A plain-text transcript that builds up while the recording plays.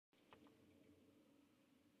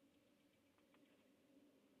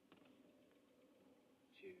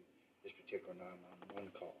particular 911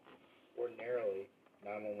 call. Ordinarily,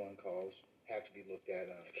 911 calls have to be looked at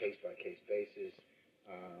on a case-by-case basis,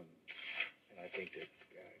 and I think that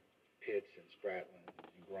Pitts and Spratland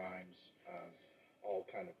and Grimes all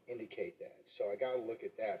kind of indicate that. So I got to look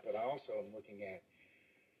at that, but I also am looking at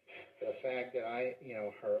the fact that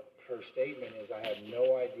her statement is, I have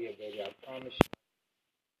no idea, baby, I promise you.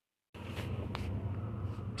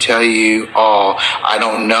 Tell you all, I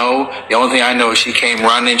don't know. The only thing I know is she came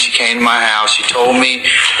running, she came to my house, she told me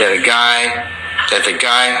that the guy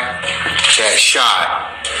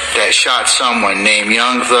that shot someone named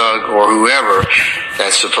Young Thug or whoever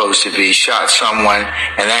that's supposed to be shot someone,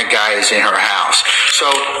 and that guy is in her house. So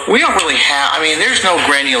we don't really have, there's no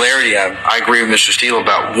granularity. I agree with Mr. Steele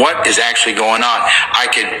about what is actually going on. I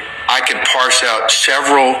could parse out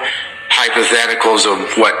several hypotheticals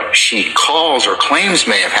of what she calls or claims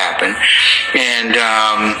may have happened, and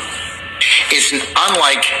it's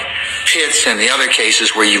unlike Pitts and the other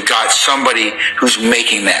cases where you've got somebody who's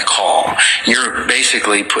making that call. You're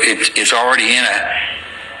basically it's already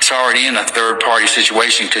in a third party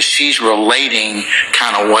situation, because she's relating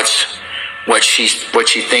kind of what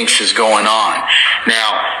she thinks is going on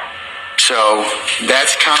now. So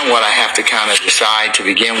that's kind of what I have to kind of decide to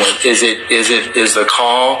begin with. Is the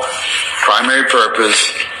call primary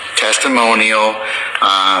purpose testimonial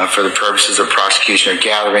for the purposes of prosecution or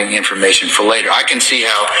gathering information for later? I can see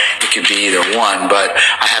how it could be either one, but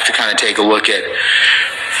I have to kind of take a look at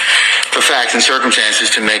the facts and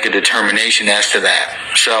circumstances to make a determination as to that.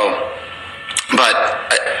 So, but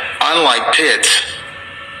unlike Pitts,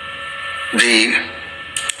 the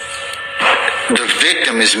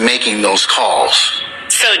victim is making those calls.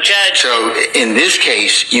 So, Judge. So, in this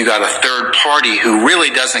case, you got a third party who really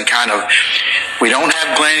doesn't we don't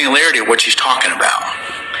have granularity of what she's talking about.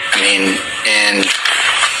 And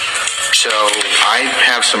so I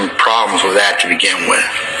have some problems with that to begin with.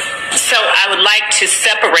 So I would like to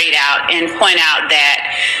separate out and point out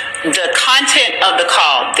that the content of the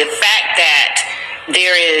call, the fact that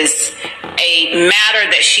there is a matter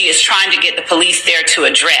that she is trying to get the police there to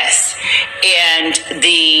address, and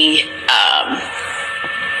the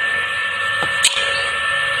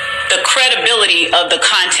credibility of the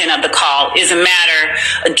content of the call is a matter,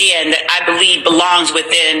 again, that I believe belongs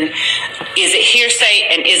within, is it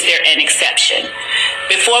hearsay and is there an exception?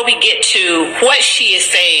 Before we get to what she is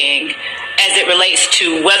saying as it relates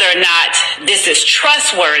to whether or not this is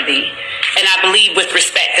trustworthy, and I believe with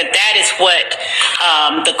respect that is what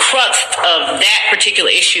the crux of that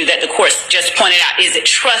particular issue that the court just pointed out, is it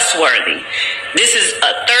trustworthy? This is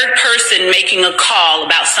a third person making a call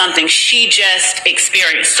about something she just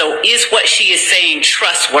experienced. So is what she is saying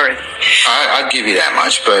trustworthy? I'd give you that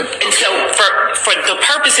much, but... And so for the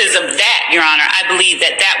purposes of that, Your Honor, I believe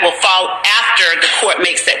that will fall after the court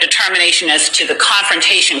makes that determination as to the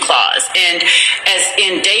confrontation clause. And as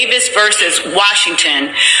in Davis versus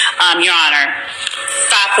Washington, Your Honor,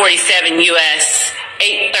 547 U.S.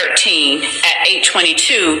 813 at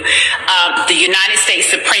 822, the United States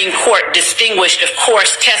Supreme Court distinguished, of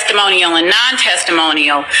course, testimonial and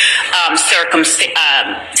non-testimonial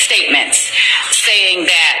statements, saying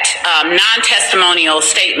that non-testimonial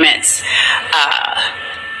statements,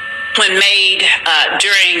 when made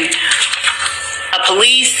during a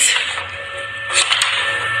police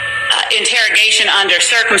interrogation under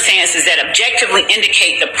circumstances that objectively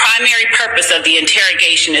indicate the primary purpose of the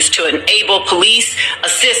interrogation is to enable police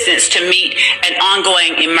assistance to meet an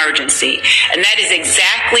ongoing emergency. And that is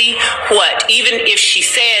exactly what, even if she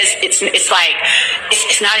says it's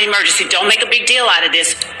not an emergency, don't make a big deal out of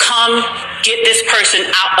this, come get this person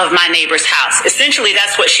out of my neighbor's house. Essentially,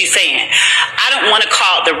 that's what she's saying. I don't want to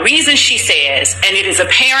call the reason she says, and it is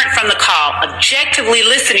apparent from the call, objectively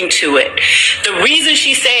listening to it, the reason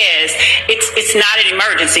she says it's not an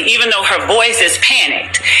emergency, even though her voice is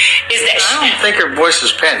panicked, is that I don't think her voice is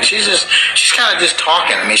panicked. She's kind of just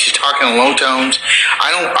talking. She's talking in low tones. I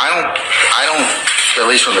don't, at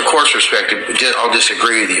least from the court's perspective, I'll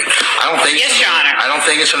disagree with you. I don't think. Yes, Your Honor. I don't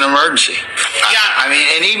think it's an emergency.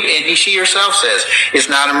 And she herself says it's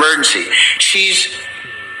not an emergency. She's,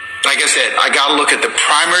 like I said, I got to look at the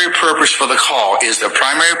primary purpose for the call. Is the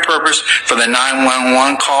primary purpose for the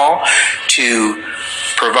 911 call to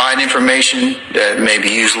provide information that may be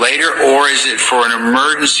used later, or is it for an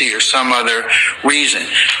emergency or some other reason?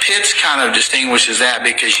 Pitts kind of distinguishes that,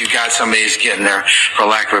 because you got somebody who's getting their, for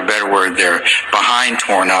lack of a better word, their behind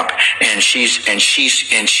torn up, and she's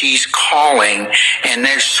calling, and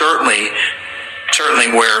there's certainly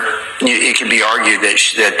where it can be argued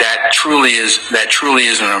that truly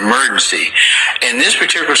is an emergency. In this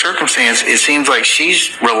particular circumstance, it seems like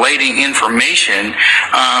she's relating information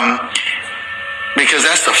Because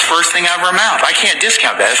that's the first thing out of her mouth. I can't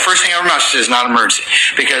discount that. The first thing out of her mouth, she says, not emergency.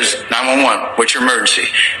 Because 911, what's your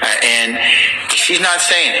emergency? And she's not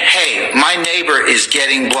saying, hey, my neighbor is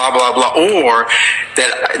getting blah, blah, blah, or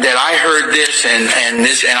that I heard this and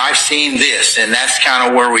this, and I've seen this, and that's kind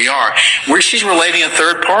of where we are. Where she's relating a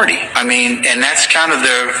third party. I mean, and that's kind of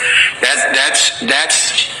that's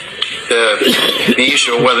the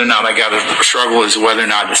issue of whether or not I got to struggle is whether or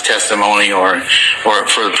not it's testimony or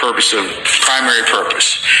for the purpose of primary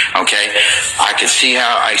purpose. Okay, I can see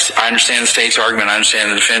how I understand the state's argument, I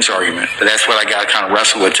understand the defense argument, but that's what I got to kind of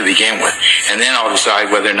wrestle with to begin with, and then I'll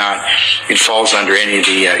decide whether or not it falls under any of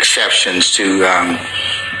the exceptions to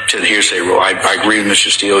the hearsay rule. I agree with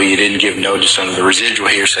Mr. Steele. You didn't give notice under the residual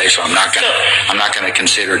hearsay, so I'm not going to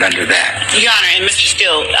consider it under that. Your Honor, and Mr.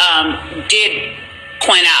 Steele did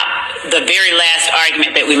point out the very last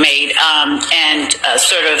argument that we made and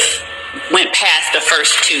sort of went past the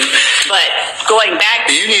first two. But going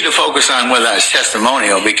back... You need to focus on whether it's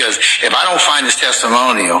testimonial, because if I don't find it's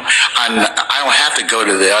testimonial, I don't have to go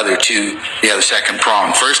to the other second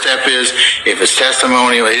prong. First step is, if it's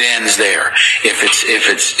testimonial, it ends there. If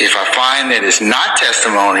I find that it's not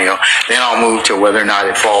testimonial, then I'll move to whether or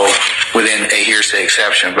not it falls within a hearsay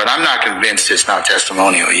exception. But I'm not convinced it's not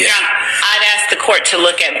testimonial yet. I'd ask the court to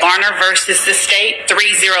look at Varner versus the state,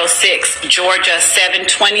 306 Georgia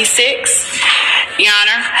 726. Your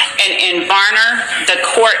Honor, and in Varner, the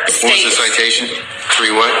court states... What was the citation?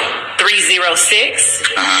 306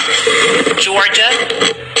 Georgia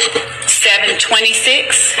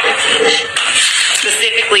 726,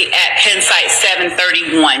 specifically at Penn site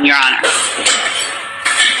 731, Your Honor.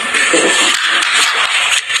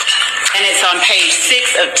 And it's on page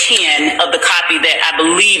 6 of 10 of the copy that I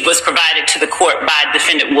believe was provided to the court by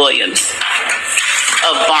Defendant Williams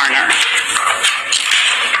of Varner.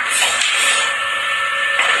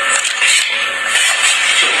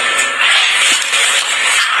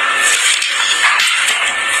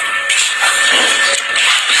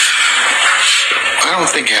 I don't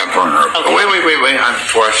think I have Varner. Okay. Wait.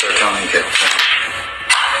 Before I start telling you that.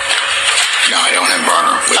 No, I don't have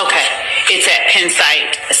Varner. Okay. It's at Penn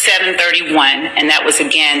site 731, and that was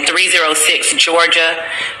again 306 Georgia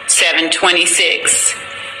 726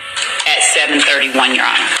 at 731, Your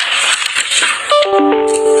Honor.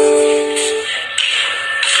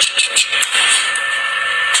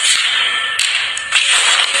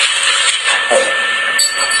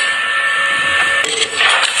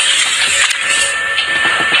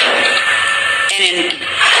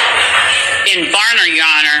 In Varner, Your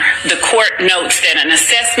Honor, the court notes that an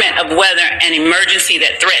assessment of whether an emergency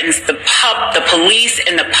that threatens the police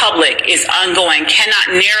and the public is ongoing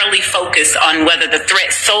cannot narrowly focus on whether the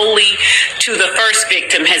threat solely to the first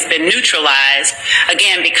victim has been neutralized,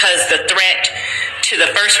 again, because the threat to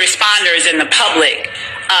the first responders and the public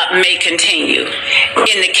may continue.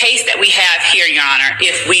 In the case that we have here, Your Honor,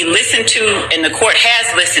 if we listen to, and the court has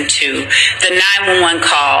listened to, the 911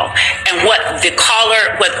 call and what the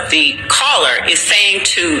caller is saying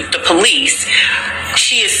to the police,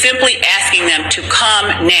 she is simply asking them to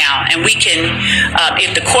come now. And we can,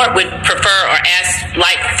 if the court would prefer or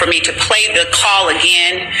like for me to play the call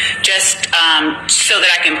again, just so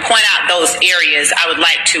that I can point out those areas, I would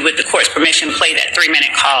like to, with the court's permission, play that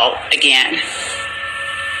 3-minute call again.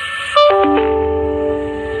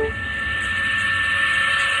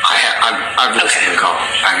 I've listened to the call.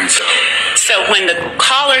 So when the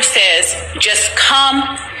caller says, just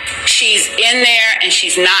come, she's in there and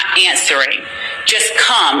she's not answering. Just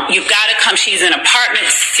come. You've got to come. She's in apartment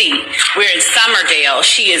C. We're in Summerdale.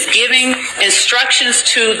 She is giving instructions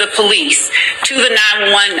to the police, to the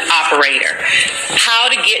 911 operator, how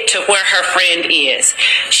to get to where her friend is.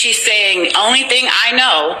 She's saying, only thing I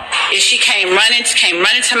know is she came running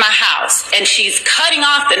to my house, and she's cutting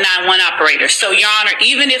off the 911 operator. So, Your Honor,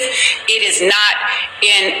 even if it is not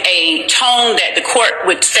in a tone that the court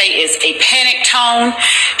would say is a panic tone,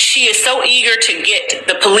 she is so eager to get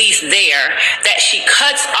the police there that she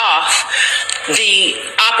cuts off the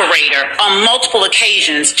operator on multiple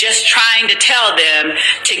occasions, just trying to tell them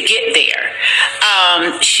to get there.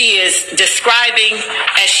 She is describing,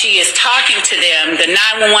 as she is talking to them, the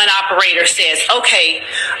 911 operator says, okay,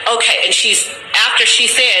 and after she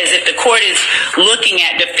says, if the court is looking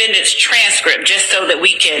at defendant's transcript, just so that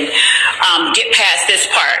we can get past this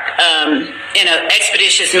part, in an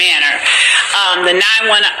expeditious manner. The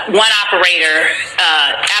 911 operator,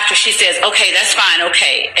 after she says, okay, that's fine,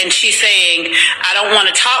 okay. And she's saying, I don't want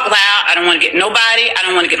to talk loud. I don't want to get nobody. I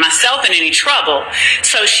don't want to get myself in any trouble.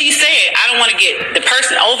 So she's saying, I don't want to get the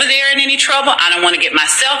person over there in any trouble. I don't want to get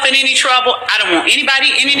myself in any trouble. I don't want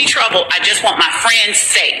anybody in any trouble. I just want my friends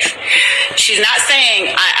safe. She's not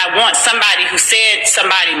saying, I want somebody who said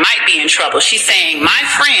somebody might be in trouble. She's saying, my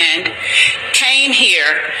friend came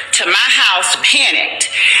here to my house panicked,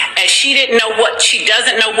 and she doesn't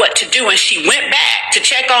know what to do, and she went back to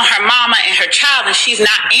check on her mama and her child, and she's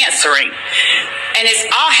not answering. And it's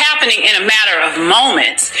all happening in a matter of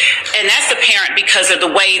moments, and that's apparent because of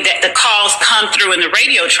the way that the calls come through and the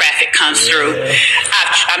radio traffic comes through.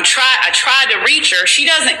 I tried to reach her. She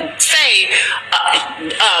doesn't say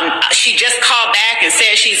she just called back and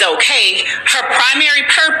said she's okay. Her primary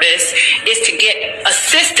purpose is to get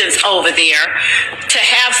assistance over there, to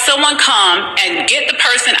have someone come and get the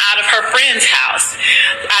person out of her friend's house.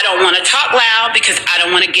 I don't want to talk loud because I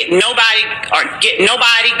don't want to get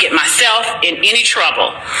myself in any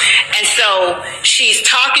trouble. And so she's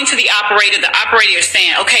talking to the operator. The operator is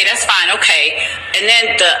saying, okay, that's fine, okay. And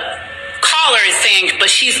then the caller is saying, but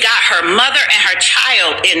she's got her mother and her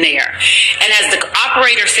child in there. And as the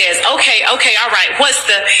operator says, okay, all right,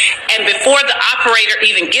 and before the operator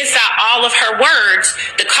even gets out all of her words,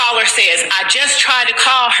 the caller says, I just tried to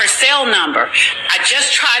call her cell number. I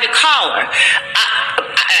just tried to call her.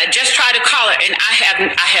 I just tried to call her, and I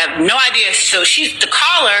have no idea. So the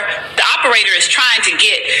operator is trying to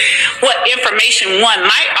get what information one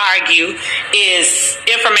might argue is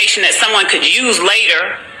information that someone could use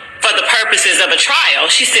later for the purposes of a trial.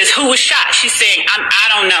 She says, who was shot? She's saying, I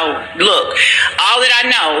don't know. Look, all that I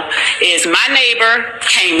know is my neighbor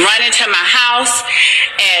came running to my house,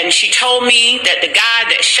 and she told me that the guy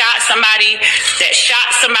that shot somebody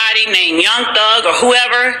named Young Thug or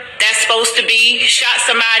whoever that's supposed to be shot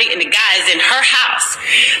somebody, and the guy is in her house.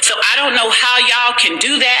 So I don't know how y'all can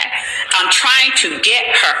do that. I'm trying to get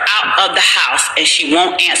her out of the house, and she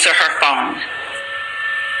won't answer her phone.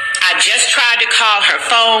 I just tried to call her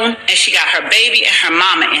phone, and she got her baby and her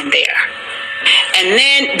mama in there. And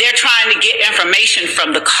then they're trying to get information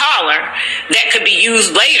from the caller that could be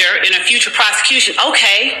used later in a future prosecution.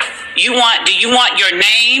 Okay, do you want your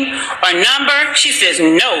name or number? She says,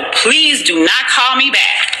 no, please do not call me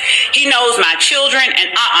back. He knows my children,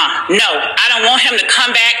 and no, I don't want him to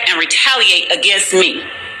come back and retaliate against me.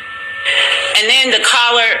 And then the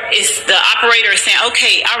operator is saying,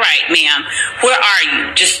 okay, all right, ma'am, where are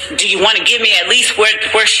you? Do you want to give me at least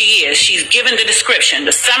where she is? She's given the description,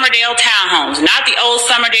 the Summerdale townhomes, not the old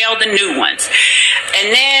Summerdale, the new ones.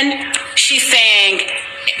 And then she's saying,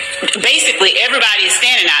 basically everybody is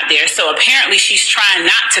standing out there, so apparently she's trying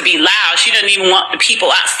not to be loud. She doesn't even want the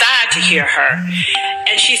people outside to hear her.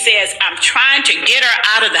 And she says, I'm trying to get her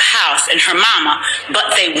out of the house and her mama,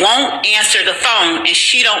 but they won't answer the phone, and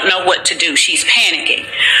she don't know what to do. She's panicking.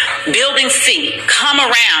 Building C, come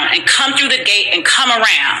around and come through the gate and come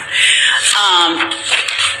around.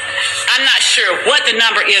 I'm not sure what the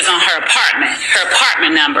number is on her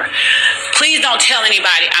apartment number. Please don't tell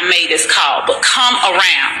anybody I made this call, but come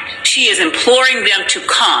around. She is imploring them to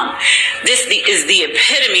come. This is the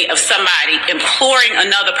epitome of somebody imploring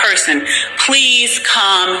another person, please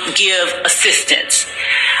come give assistance.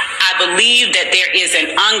 I believe that there is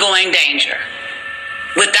an ongoing danger.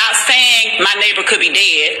 Without saying my neighbor could be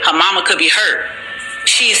dead, her mama could be hurt,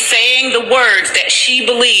 she's saying the words that she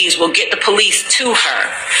believes will get the police to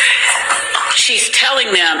her. She's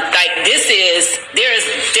telling them, like, there's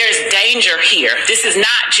danger here. This is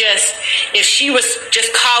not just, if she was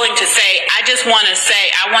just calling to say, I just want to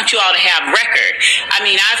say, I want you all to have record. I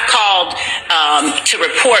mean, I've called to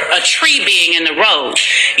report a tree being in the road,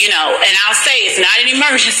 and I'll say it's not an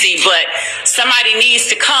emergency, but somebody needs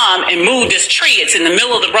to come and move this tree. It's in the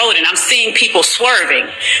middle of the road, and I'm seeing people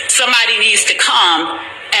swerving. Somebody needs to come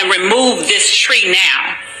and remove this tree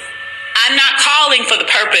now. I'm not calling for the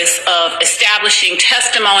purpose of establishing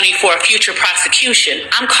testimony for a future prosecution.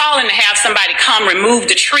 I'm calling to have somebody come remove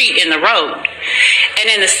the tree in the road. And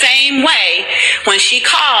in the same way, when she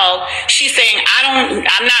called, she's saying, I'm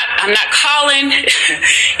not calling,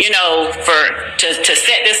 to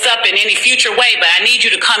set this up in any future way, but I need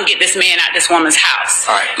you to come get this man out this woman's house.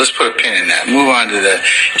 All right, let's put a pin in that. Move on to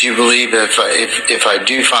do you believe if I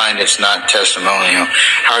do find it's not testimonial,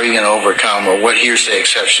 how are you going to overcome, or what hearsay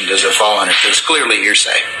exception does it fall under? Because it's clearly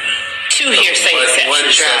hearsay. Two hearsay exceptions. What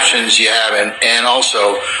exceptions you have, and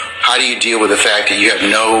also, how do you deal with the fact that you have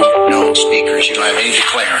no speakers, you don't have any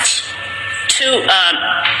declarants?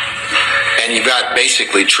 And you've got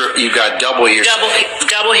basically you've got double hearsay. Double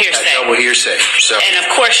hearsay. Double hearsay. So. And of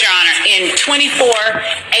course, Your Honor, in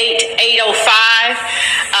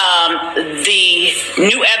 24-805, the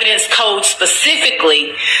new evidence code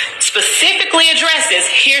specifically addresses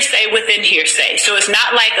hearsay within hearsay. So it's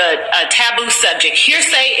not like a taboo subject.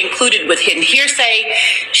 Hearsay included with hidden hearsay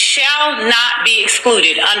shall not be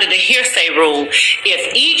excluded under the hearsay rule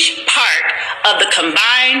if each part of the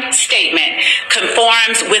combined statement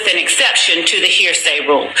conforms with an exception to the hearsay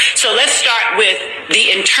rule. So let's start with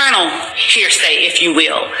the internal hearsay, if you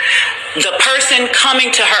will. The person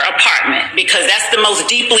coming to her apartment, because that's the most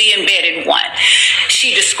deeply embedded one.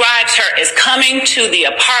 She describes her as coming to the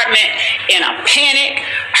apartment in a panic.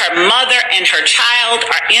 Her mother and her child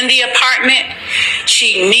are in the apartment.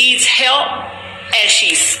 She needs help and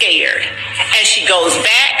she's scared. As she goes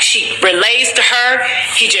back, she relays to her,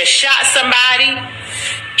 he just shot somebody.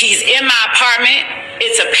 He's in my apartment.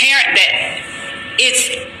 It's apparent that it's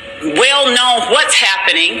well known what's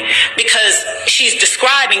happening because she's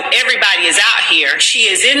describing everybody is out here. She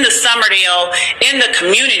is in the Summerdale, in the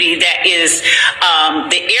community that is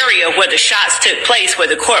the area where the shots took place, where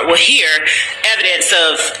the court will hear evidence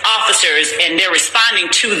of officers and they're responding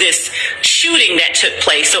to this shooting that took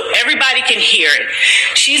place. So everybody can hear it.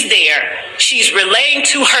 She's there. She's relaying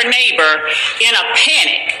to her neighbor in a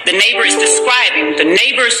panic. The neighbor is describing the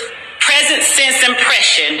neighbor's present sense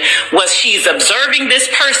impression was she's observing this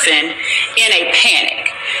person in a panic.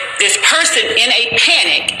 This person in a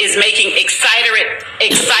panic is making excited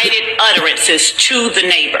utterances to the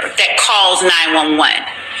neighbor that calls 911.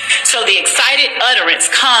 So the excited utterance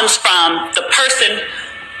comes from the person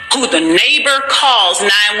who the neighbor calls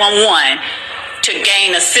 911 to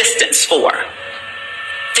gain assistance for.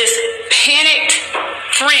 This panicked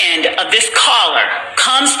friend of this caller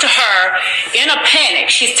comes to her in a panic.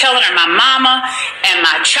 She's telling her, my mama and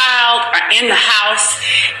my child are in the house.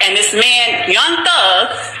 And this man, Young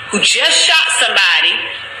Thug, who just shot somebody,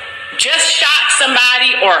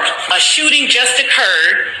 or a shooting just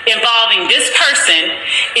occurred involving this person,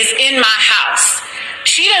 is in my house.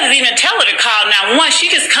 She doesn't even tell her to call 911. She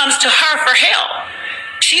just comes to her for help.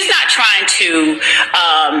 She's not trying to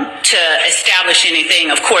establish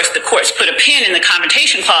anything. Of course, the courts put a pin in the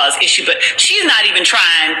Confrontation Clause issue, but she's not even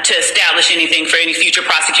trying to establish anything for any future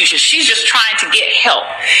prosecution. She's just trying to get help.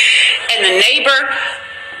 And the neighbor,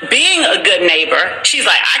 being a good neighbor, she's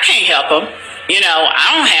like, I can't help him. You know,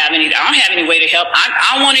 I don't have any way to help.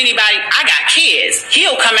 I don't want anybody. I got kids.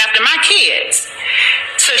 He'll come after my kids.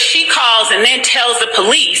 So she calls and then tells the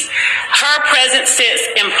police her present sense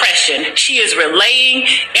impression. She is relaying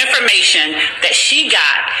information that she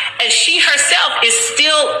got, and she herself is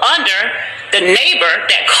still under the neighbor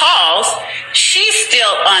that calls. She's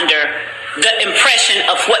still under the impression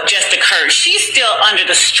of what just occurred. She's still under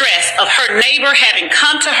the stress of her neighbor having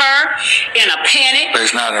come to her in a panic. But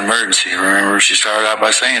it's not an emergency. Remember, she started out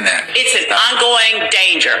by saying that. It's an ongoing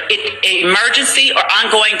danger. Emergency or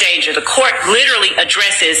ongoing danger. The court literally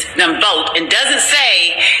addresses them both and doesn't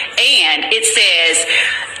say and. It says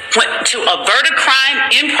to avert a crime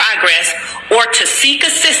in progress or to seek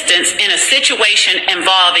assistance in a situation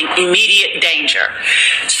involving immediate danger.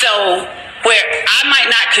 So where I might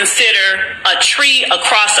not consider a tree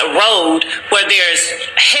across a road where there's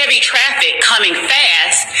heavy traffic coming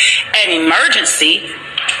fast an emergency,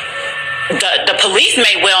 the police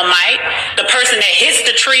might. The person that hits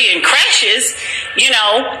the tree and crashes,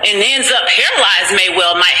 and ends up paralyzed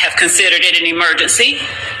might have considered it an emergency.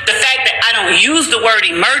 The fact that I don't use the word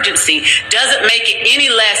emergency doesn't make it any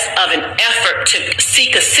less of an effort to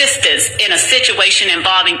seek assistance in a situation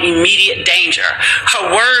involving immediate danger.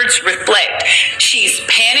 Her words reflect she's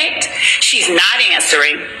panicked, she's not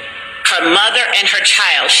answering her mother and her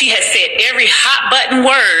child. She has said every hot button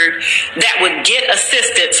word that would get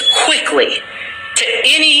assistance quickly to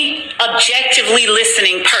any objectively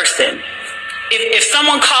listening person. If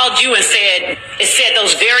someone called you and said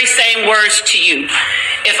those very same words to you,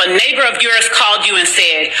 if a neighbor of yours called you and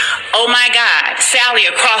said, oh my God, Sally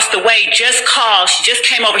across the way just called, she just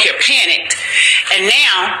came over here panicked, and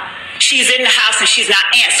now she's in the house and she's not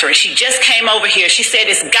answering. She just came over here. She said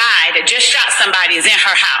this guy that just shot somebody is in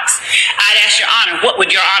her house. I'd ask Your Honor, what would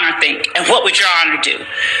Your Honor think? And what would Your Honor do?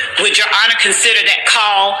 Would Your Honor consider that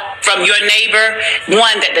call from your neighbor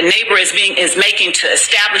one that the neighbor is making to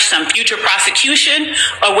establish some future prosecution?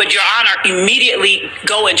 Or would Your Honor immediately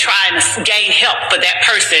go and try and gain help for that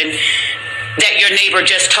person that your neighbor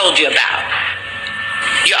just told you about?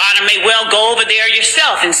 Your Honor may well go over there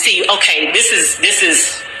yourself and see, okay, this is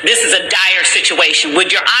a dire situation.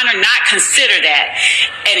 Would Your Honor not consider that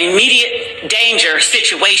an immediate danger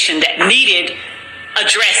situation that needed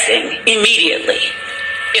addressing immediately.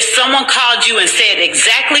 If someone called you and said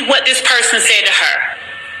exactly what this person said to her,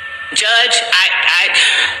 Judge,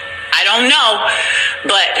 I don't know,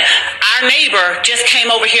 but our neighbor just came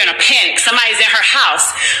over here in a panic. Somebody's in her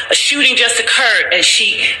house. A shooting just occurred, and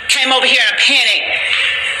she came over here in a panic,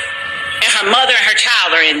 and her mother and her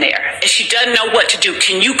child are in there, and she doesn't know what to do.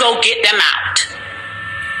 Can you go get them out?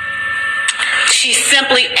 She's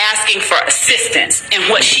simply asking for assistance in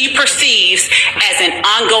what she perceives as an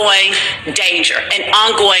ongoing danger, an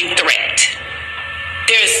ongoing threat.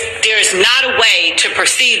 There's not a way to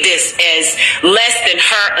perceive this as less than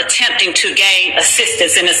her attempting to gain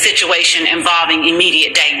assistance in a situation involving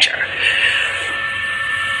immediate danger.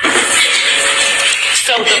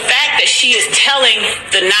 So the fact that she is telling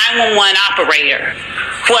the 911 operator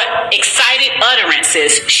what excited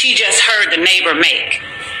utterances she just heard the neighbor make,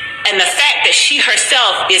 and the fact that she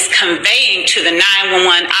herself is conveying to the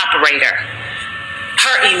 911 operator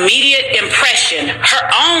her immediate impression,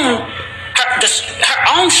 her own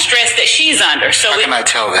stress that she's under. So how can I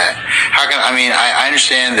tell that? I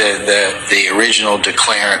understand the original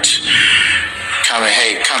declarants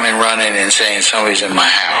coming running and saying somebody's in my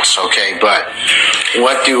house, okay? But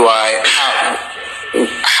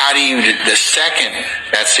how do you, the second,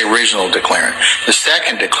 that's the original declarant. The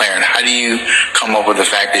second declarant, how do you come up with the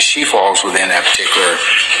fact that she falls within that particular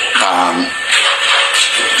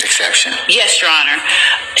exception? Yes, Your Honor.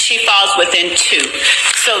 She falls within two.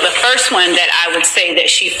 So the first one that I would say that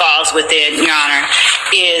she falls within, Your Honor,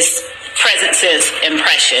 is presence's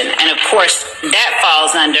impression. And of course, that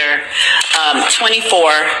falls under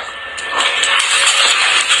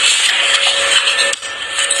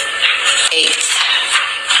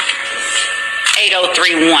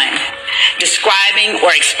 8031, describing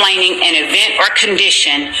or explaining an event or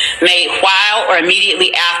condition made while or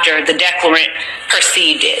immediately after the declarant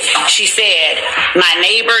perceived it. She said, my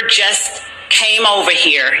neighbor just came over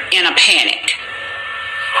here in a panic.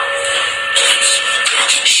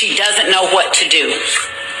 She doesn't know what to do.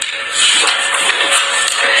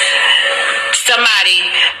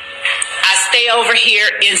 I stay over here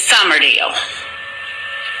in Summerdale.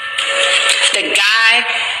 The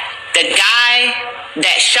guy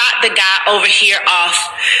that shot the guy over here off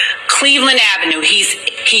Cleveland Avenue, he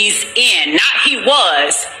is in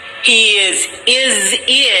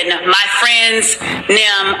my friend's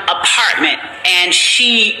NIM apartment, and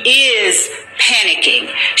she is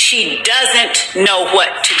panicking. She doesn't know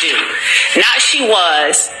what to do. Not she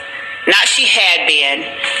was, not she had been,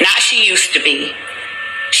 not she used to be.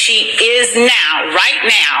 She is now, right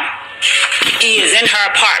now, he is in her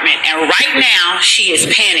apartment, and right now she is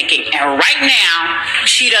panicking, and right now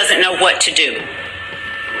she doesn't know what to do.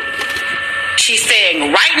 She's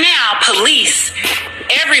saying, right now, police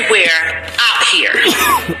everywhere out here.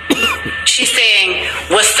 She's saying,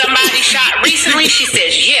 was somebody shot recently? She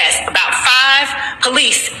says, yes, about 5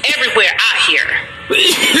 police everywhere out here.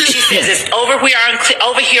 She says, it's over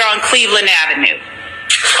here on Cleveland Avenue,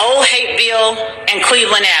 Old Hateville and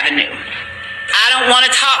Cleveland Avenue. I don't want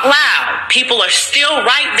to talk loud. People are still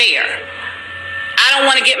right there. I don't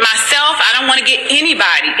want to get myself, I don't want to get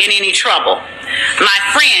anybody in any trouble. My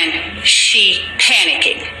friend, she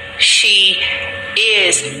panicking. She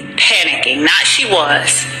is panicking, not she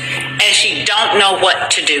was, and she don't know what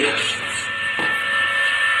to do.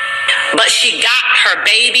 But she got her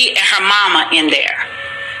baby and her mama in there.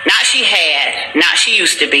 Not she had, not she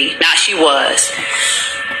used to be, not she was.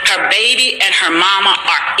 Her baby and her mama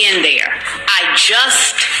are in there. I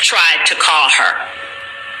just tried to call her.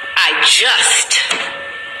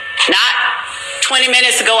 Not 20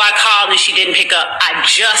 minutes ago I called and she didn't pick up. I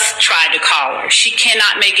just tried to call her. She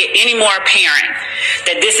cannot make it any more apparent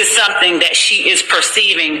that this is something that she is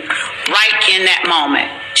perceiving right in that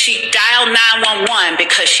moment. She dialed 911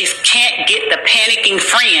 because she can't get the panicking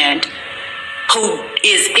friend who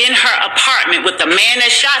is in her apartment with the man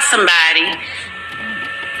that shot somebody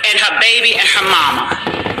and her baby and her mama,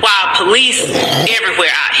 while police everywhere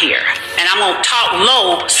out here. And I'm going to talk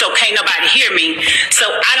low so can't nobody hear me so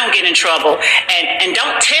I don't get in trouble. And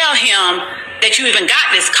don't tell him that you even got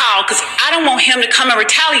this call, because I don't want him to come and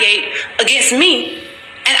retaliate against me.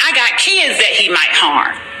 And I got kids that he might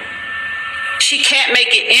harm. She can't make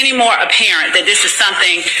it any more apparent that this is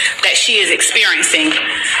something that she is experiencing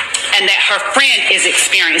and that her friend is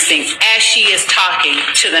experiencing as she is talking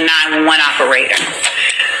to the 911 operator.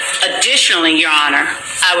 Additionally, Your Honor,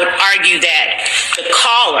 I would argue that the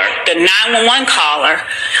caller, the 911 caller,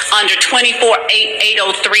 under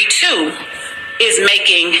 24-8032 is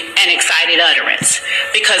making an excited utterance.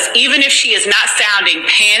 Because even if she is not sounding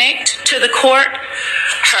panicked to the court,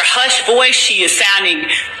 her hushed voice, she is sounding,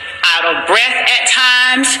 out of breath at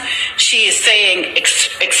times. She is saying,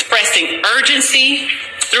 expressing urgency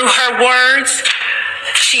through her words.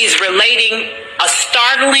 She is relating a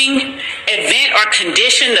startling event or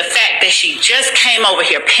condition, the fact that she just came over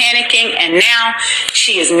here panicking and now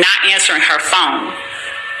she is not answering her phone.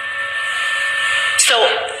 So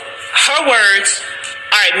her words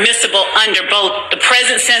are admissible under both the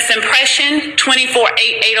present sense impression,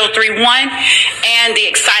 24-8-8031, and the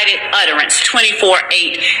excited utterance,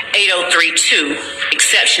 24-8-8032,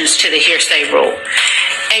 exceptions to the hearsay rule.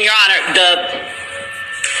 And Your Honor, the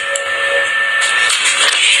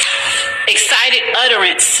excited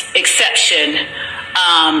utterance exception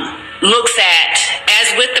looks at,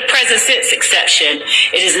 as with the present sense exception,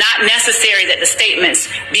 it is not necessary that the statements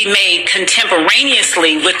be made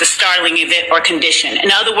contemporaneously with the startling event or condition. In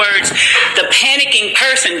other words, the panicking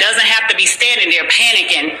person doesn't have to be standing there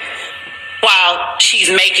panicking while she's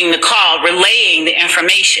making the call, relaying the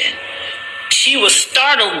information. She was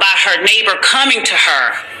startled by her neighbor coming to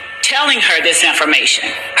her, telling her this information.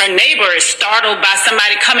 Her neighbor is startled by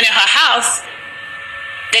somebody coming in her house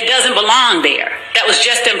that doesn't belong there, that was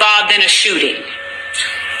just involved in a shooting.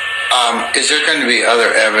 Is there going to be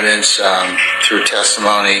other evidence through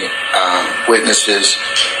testimony, witnesses,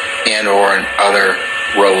 and or other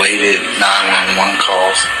related 911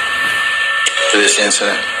 calls to this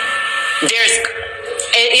incident?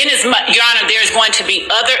 Your Honor, there's going to be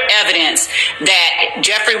other evidence that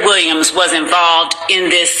Jeffrey Williams was involved in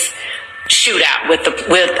this shootout,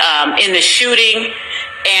 in the shooting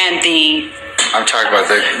and the. I'm talking about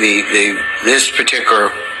this particular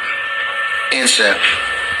incident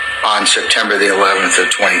on September the 11th of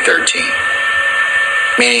 2013.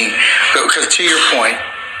 Meaning, because to your point,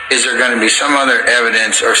 is there going to be some other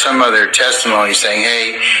evidence or some other testimony saying,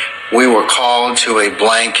 hey, we were called to a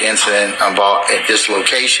blank incident involved at this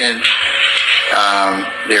location.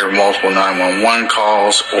 There are multiple 911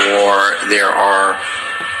 calls, or there are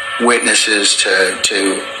witnesses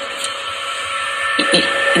to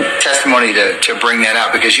testimony to bring that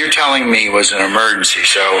out, because you're telling me it was an emergency.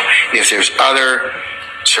 So if there's other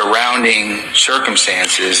surrounding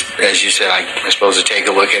circumstances, as you said, I'm supposed to take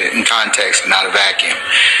a look at it in context and not a vacuum,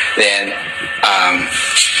 then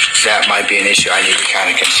that might be an issue I need to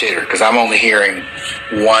kind of consider, because I'm only hearing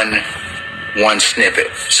one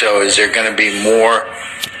snippet. So is there going to be more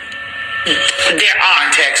there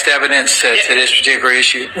are context evidence to this particular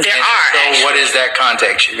issue? There are. So what is that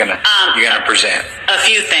context you're gonna present? A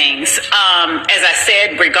few things. As I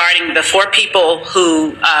said, regarding the 4 people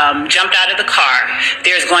who jumped out of the car,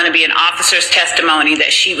 there's going to be an officer's testimony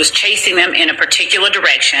that she was chasing them in a particular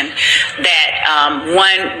direction, that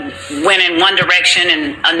one went in one direction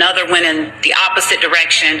and another went in the opposite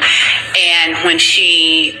direction, and when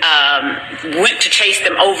she went to chase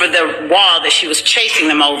them over the wall that she was chasing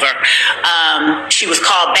them over, she was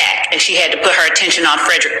called back, and she had to put her attention on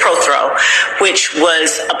Frederick Prothro, which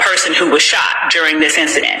was a person who was shot during this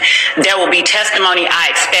incident. There will be testimony, I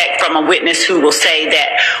expect, from a witness who will say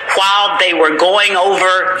that while they were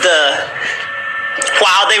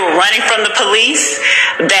running from the police,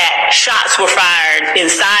 that shots were fired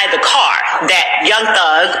inside the car, that Young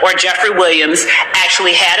Thug, or Jeffrey Williams,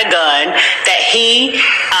 actually had a gun, that he,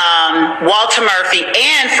 Walter Murphy,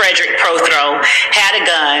 and Frederick Prothro had a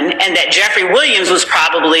gun, and that Jeffrey Williams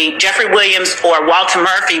or Walter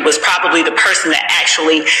Murphy was probably the person that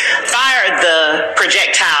actually fired the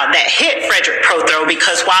projectile that hit Frederick Prothro,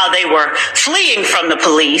 because while they were fleeing from the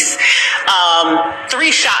police,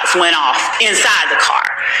 3 shots went off inside the car.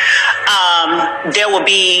 There will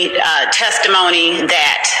be testimony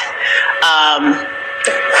that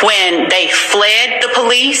when they fled the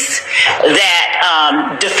police,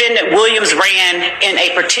 that defendant Williams ran in a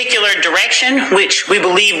particular direction, which we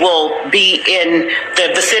believe will be in the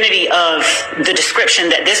vicinity of the description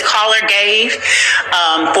that this caller gave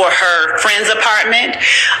for her friend's apartment.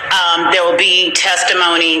 There will be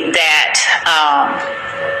testimony that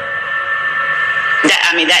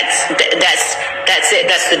that's it.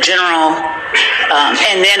 That's the general.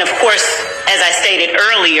 And then, of course, as I stated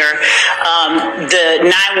earlier, the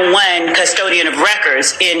 911 custodian of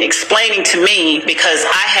records, in explaining to me, because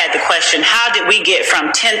I had the question, how did we get from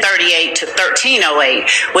 1038 to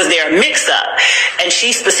 1308? Was there a mix-up? And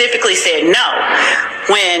she specifically said no.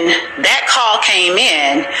 When that call came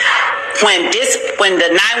in, when the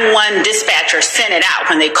 911 dispatcher sent it out,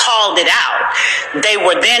 when they called it out, they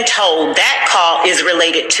were then told that call is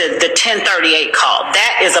related to the 1038 call.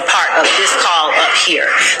 That is a part of this call up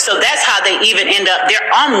here. So that's how they even end up.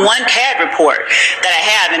 They're on one CAD report that I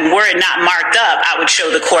have, and were it not marked up, I would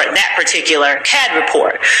show the court that particular CAD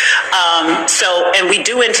report. And we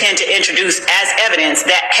do intend to introduce as evidence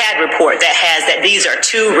that CAD report that has that these are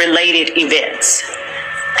two related events.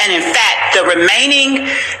 And in fact, the remaining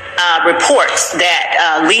reports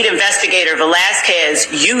that lead investigator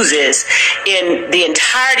Velasquez uses in the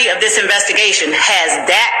entirety of this investigation has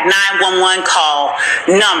that 911 call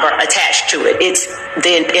number attached to it. It's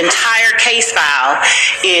the entire case file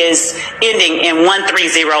is ending in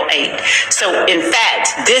 1308. So in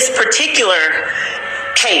fact, this particular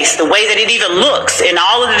case, the way that it even looks in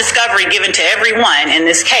all of the discovery given to everyone in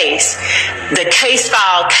this case, the case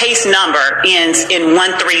file case number ends in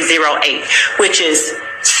 1308, which is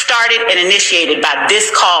started and initiated by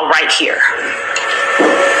this call right here.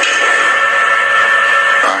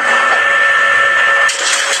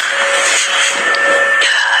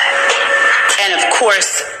 And of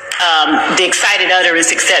course, the excited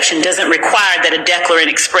utterance exception doesn't require that a declarant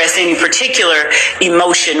express any particular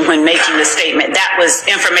emotion when making the statement. That was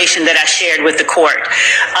information that I shared with the court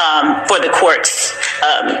for the court's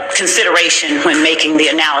consideration when making the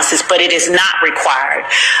analysis, but it is not required.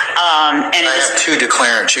 I have two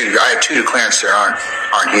declarants that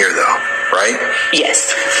aren't here, though, right?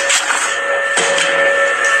 Yes.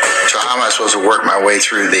 So how am I supposed to work my way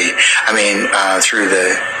through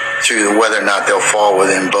through whether or not they'll fall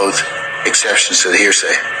within both exceptions to the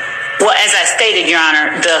hearsay? Well, as I stated, Your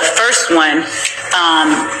Honor, the first one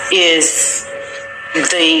is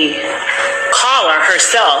the caller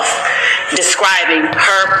herself describing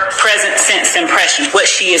her present sense impression, what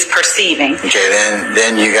she is perceiving. Okay,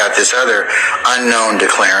 then you got this other unknown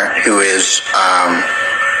declarant who is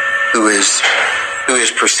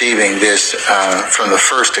perceiving this from the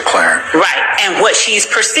first declarant. Right, and what she's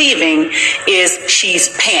perceiving is she's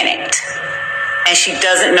panicked, and she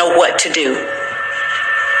doesn't know what to do.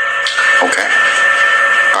 Okay.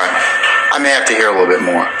 All right. I may have to hear a little bit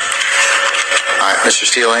more. All right, Mr.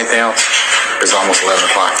 Steele, anything else? It's almost 11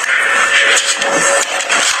 o'clock.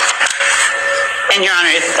 And, Your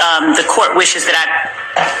Honor, if the court wishes that I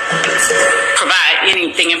provide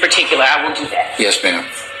anything in particular, I will do that. Yes, ma'am.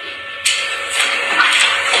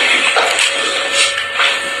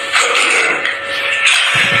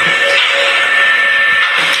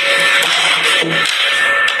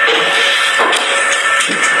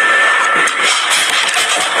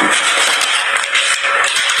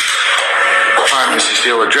 Mr.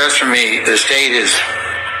 Steele, address for me, the state is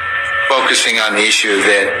focusing on the issue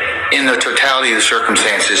that in the totality of the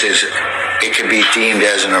circumstances it could be deemed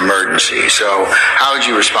as an emergency. So how would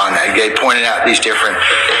you respond to that? They pointed out these different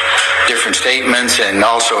statements, and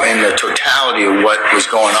also in the totality of what was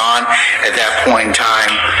going on at that point in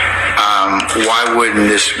time, why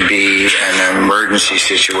wouldn't this be an emergency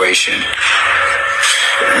situation?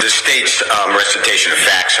 The state's recitation of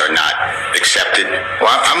facts are not accepted.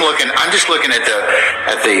 Well, I'm just looking at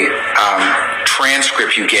the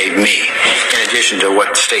transcript you gave me, in addition to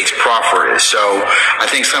what the state's proffer is. So I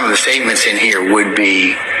think some of the statements in here would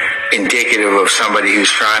be indicative of somebody who's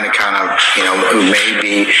trying to who may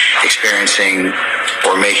be experiencing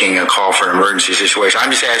or making a call for an emergency situation.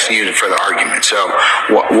 I'm just asking you for the argument. So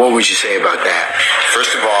what would you say about that?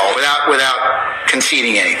 First of all, without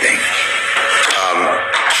conceding anything.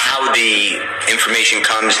 How the information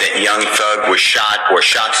comes that Young Thug was shot or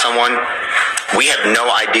shot someone, we have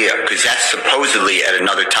no idea, because that's supposedly at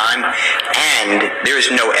another time, and there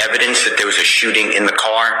is no evidence that there was a shooting in the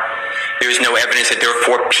car. There is no evidence that there were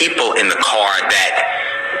 4 people in the car that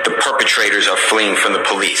the perpetrators are fleeing from the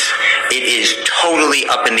police. It is totally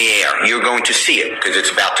up in the air. You're going to see it, because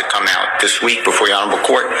it's about to come out this week before your honorable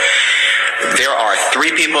court. There are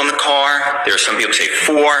 3 people in the car. There are some people say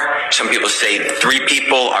 4. Some people say 3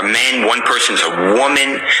 people are men. 1 person's a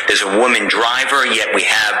woman. There's a woman driver, yet we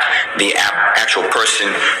have the actual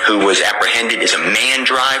person who was apprehended is a man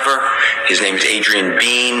driver. His name is Adrian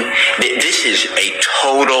Bean. This is a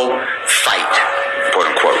total fight, quote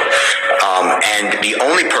unquote. And the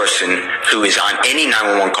only person who is on any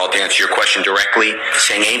 911 call, to answer your question directly,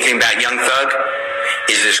 saying anything about Young Thug,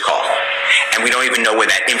 is this call. And we don't even know where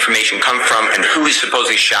that information comes from and who is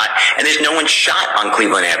supposedly shot. And there's no one shot on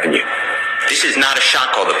Cleveland Avenue. This is not a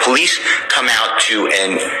shot call. The police come out to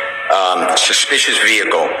a suspicious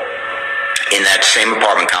vehicle in that same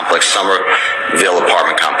apartment complex, Somerville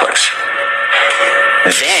apartment complex.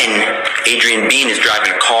 Then Adrian Bean is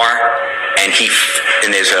driving a car,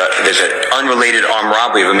 and there's an unrelated armed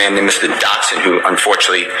robbery of a man named Mr. Dotson, who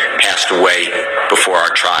unfortunately passed away before our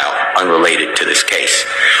trial, unrelated to this case.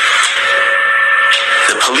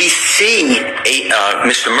 The police see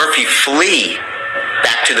Mr. Murphy flee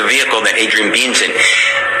back to the vehicle that Adrian Bean's in.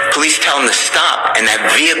 Police tell him to stop, and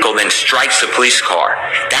that vehicle then strikes the police car.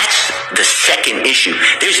 That's the second issue.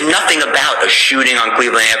 There's nothing about a shooting on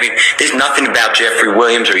Cleveland Avenue. There's nothing about Jeffrey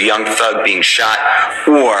Williams or Young Thug being shot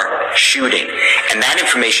or shooting. And that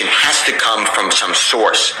information has to come from some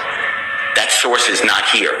source. That source is not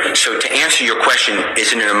here. So to answer your question,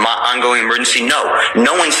 is it an ongoing emergency? No.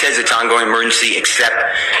 No one says it's ongoing emergency except,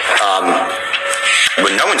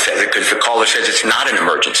 well, no one says it because the caller says it's not an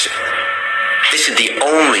emergency. This is the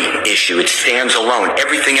only issue. It stands alone.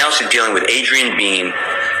 Everything else is dealing with Adrian Bean,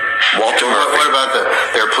 Walter Murphy. What about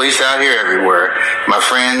there are police out here everywhere. My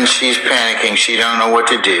friend, she's panicking. She don't know what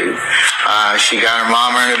to do. She got her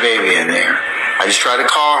mama and her baby in there. I just tried to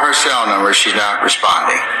call her cell number. She's not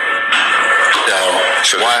responding.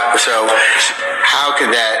 So how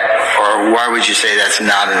could that, or why would you say that's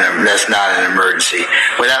not an emergency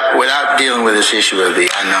without dealing with this issue of the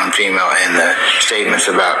unknown female and the statements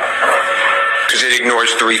about? Because it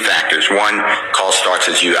ignores three factors. One, call starts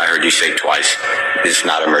as I heard you say twice. It's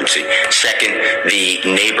not emergency. Second, the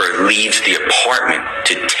neighbor leaves the apartment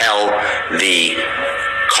to tell the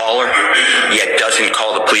caller, yet doesn't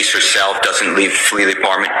call the police herself, doesn't flee the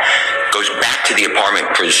apartment, goes back to the apartment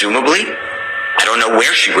presumably. I don't know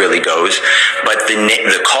where she really goes, but the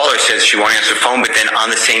caller says she won't answer the phone, but then on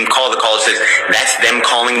the same call, the caller says, that's them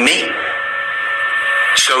calling me.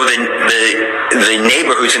 So the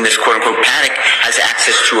neighbor who's in this quote-unquote panic has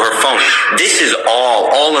access to her phone. This is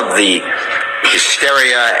all of the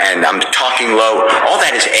hysteria, and I'm talking low, all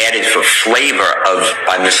that is added for flavor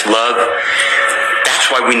by Miss Love. That's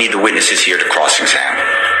why we need the witnesses here to cross-examine.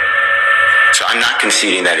 So I'm not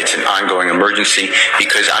conceding that it's an ongoing emergency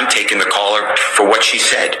because I'm taking the caller for what she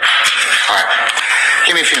said. All right.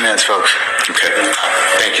 Give me a few minutes, folks. Okay.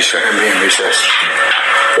 Thank you, sir. I'm being recessed.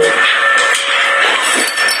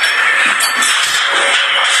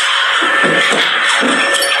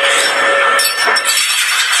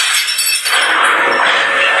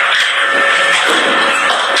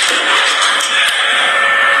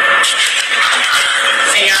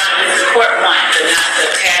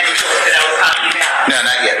 No,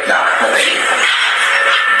 not yet. No, thank you.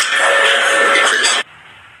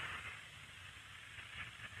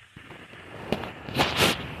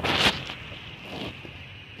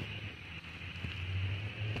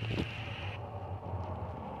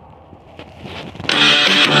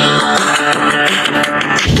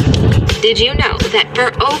 Did you know that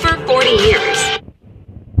for over 40 years,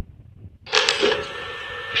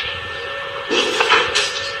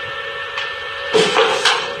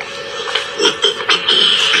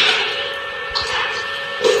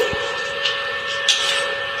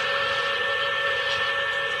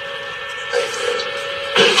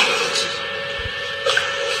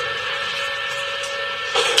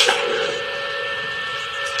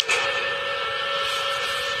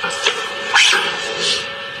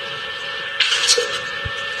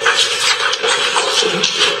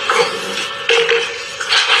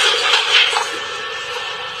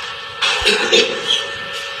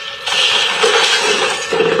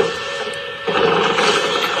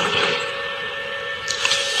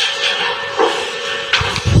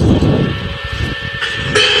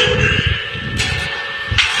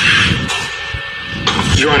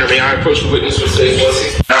 Your Honor, may I approach the witness for stage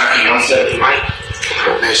 169, 170, Mike?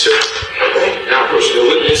 Yes, sir. Okay. Now approach the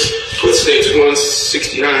witness with stage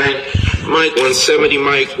 169, Mike, 170,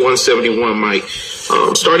 Mike, 171, Mike.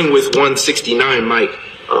 Starting with 169, Mike.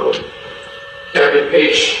 Captain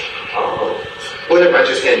Page, what have I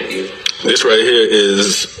just handed you? This right here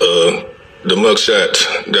is the mugshot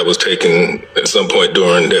that was taken at some point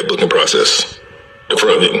during that booking process. The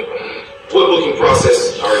front view. What booking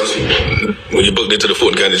process are you speaking? When you booked it to the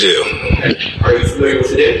Fulton County Jail. Okay. Are you familiar with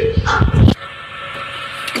the date?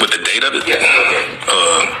 With the date of it? Yes. Okay.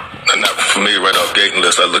 I'm not familiar right off gate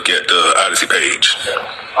unless I look at the Odyssey page.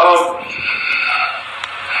 How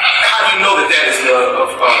do you know that is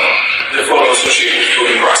the photo associated with the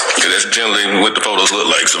booking process? Because that's generally what the photos look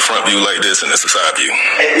like. It's a front view like this, and it's a side view.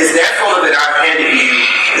 And is that photo that I've handed you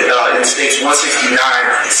in stage 169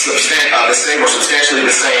 the same or substantially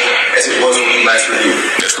the same as it was when you last reviewed?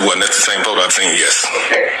 That's the one. That's the same photo I've seen, yes.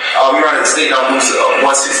 Okay. Your Honor, the state now moves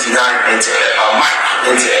 169 into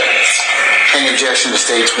evidence. Any objection to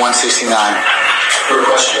stage 169? For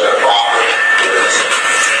question of offer.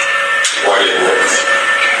 Why didn't witness?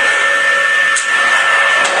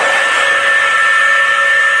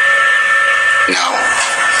 No.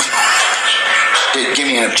 Give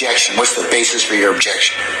me an objection. What's the basis for your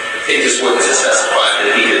objection? This witness has testified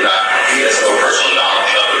that he has no personal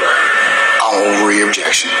knowledge of the record. I'll over your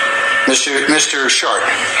objection. Mr. Sharp.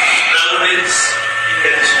 Relevance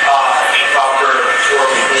is improper for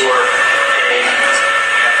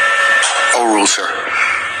Overruled, sir.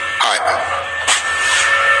 All right.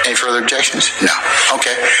 Any further objections? No.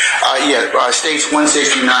 Okay. States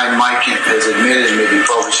 169, Mike has admitted and may be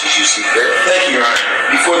published as you see fit. Thank you, Your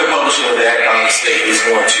Honor. Before the publishing of that, state is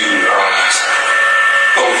going to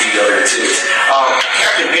go with the other two.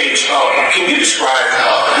 Captain Page, can you describe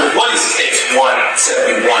what is States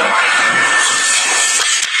 171, Mike?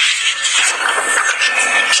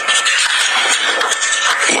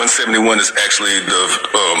 .171 is actually the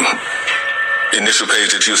initial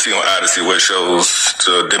page that you see on Odyssey, where it shows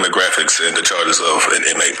the demographics and the charges of an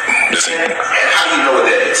inmate. And how do you know what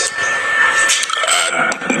that is?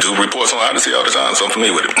 I do reports on Odyssey all the time, so I'm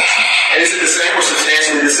familiar with it. And is it the same or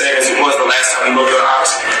substantially the same as it was the last time you looked at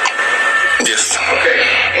Odyssey? Yes. Okay.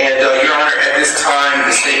 And, Your Honor, at this time,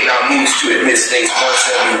 the state now moves to admit States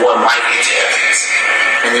 171, Mike, into evidence.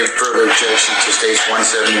 Any further objection to States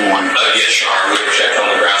 171? Yes, Your Honor. We object on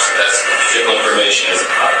the grounds that that's particular information is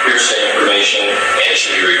hearsay information and it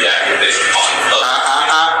should be redacted based upon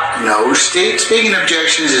No. Speaking of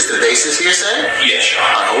objections, is the basis hearsay? Yes, Your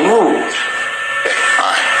Honor. Ooh. Okay. All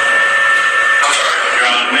right. I'm sorry, Your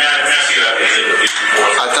Honor. May I ask you that these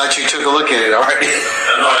reports? I thought you took a look at it already.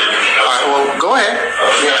 No, I didn't. All right. Well, go ahead.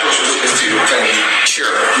 May I approach the witness to obtain you?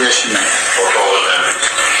 Sure. Yes, you may. Or call it that.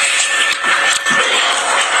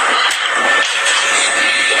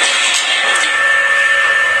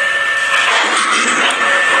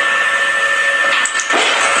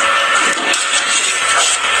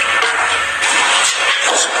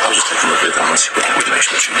 I'll just take a look at that and see what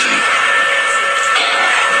information she was in.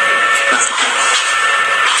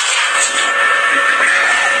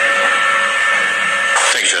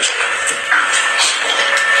 Thank you, Judge.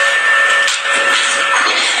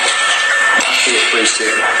 Please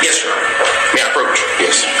sit. Yes, Your Honor. May I approach?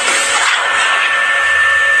 Yes.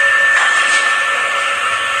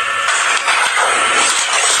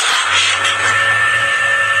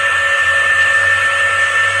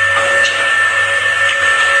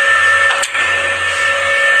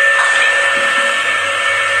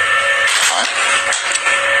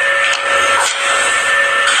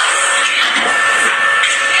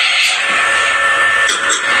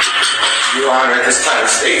 Your Honor, at this time, the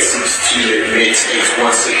state seeks to admit States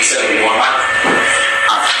 171.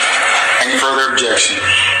 Any further objection?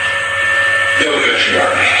 No objection, Your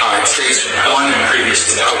Honor. All right. States one. Previous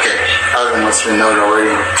to that. Okay. Other than what's been noted already.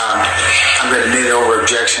 I'm going to need over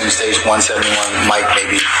objection. Stage 171. Mike may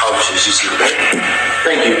be published as you see fit.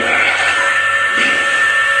 Thank you.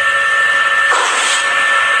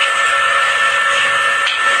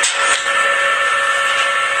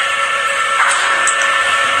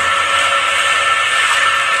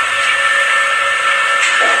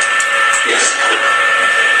 Yes.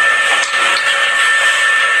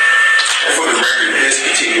 And for the record, this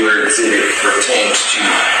particular exhibit pertains to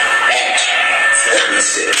Act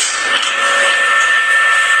 76.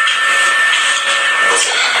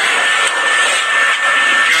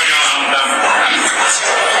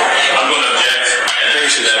 I'm going to object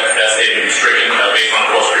and that statement be stricken based on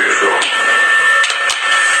the most previous rule.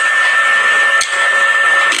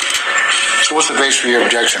 So what's the base for your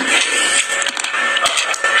objection? That's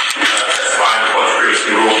fine. The most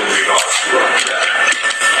previously ruled in regards to that.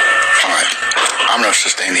 All right. I'm going to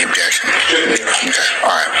sustain the objection. Okay.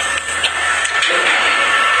 All right.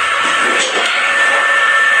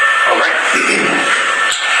 All right.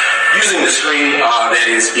 Using the screen that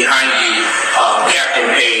is behind you, Captain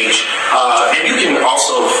Page, and you can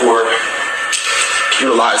also,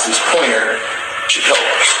 utilize this pointer, should help.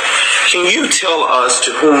 Can you tell us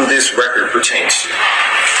to whom this record pertains to?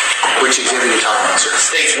 Which exhibit are you talking about, sir?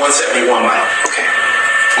 States 171, Mike. Okay.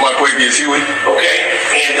 Marquavius Huey. Okay.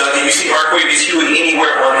 And do you see Marquavius Huey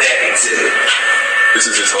anywhere on that exhibit? This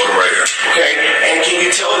is his photo right here. Okay. And can you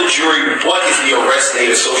tell the jury what is the arrest date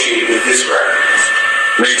associated with this record?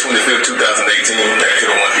 May 25th, 2018 at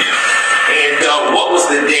 8:01 p.m. And what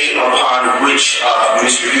was the date upon which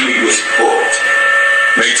Mr. Huey was booked?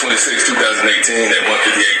 May 26th, 2018 at 1:58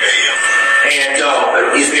 a.m. And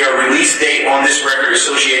is there a release date on this record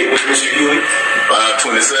associated with Mr. Huey?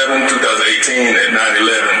 5/27, 2018 at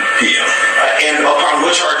 9:11 p.m. And upon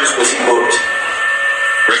what charges was he booked?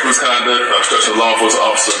 Reckless conduct, obstruction of law enforcement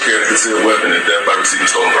officer, carrying a concealed weapon, and death by receiving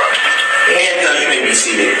stolen property. And you may be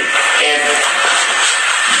seated. And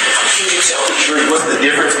can you tell the jury what's the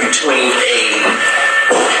difference between a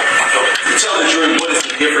tell the jury what is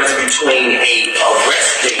the difference between a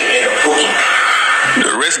arrest date and a booking?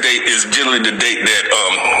 The arrest date is generally the date that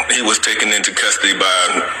he was taken into custody by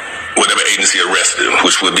whatever agency arrested him,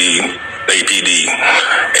 which would be APD.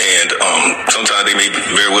 And sometimes they may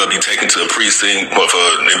very well be taken to a precinct or for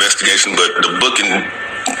an investigation, but the booking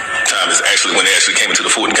time is actually when they actually came into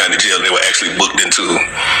the Fulton County Jail. They were actually booked into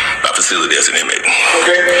our facility as an inmate.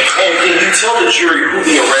 Okay. And can you tell the jury who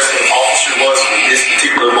the arresting officer was for this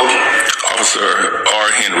particular booking? Officer R.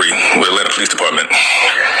 Henry with Atlanta Police Department.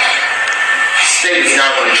 State is now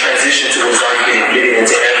going to transition to what has already been admitted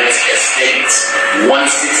into evidence as states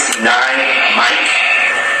 169 Mike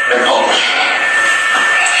and published.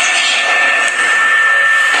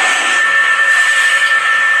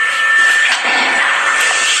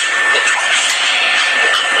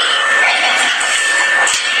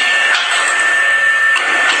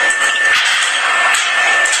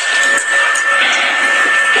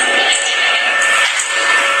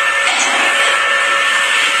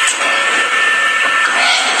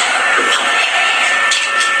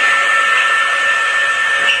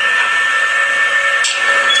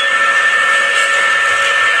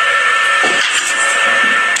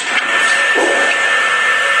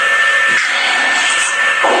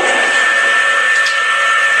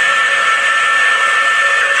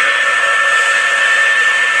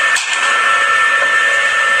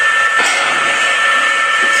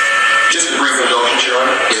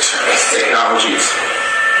 Technologies.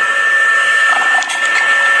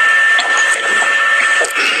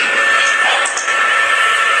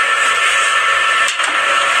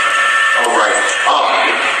 All right.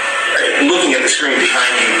 Looking at the screen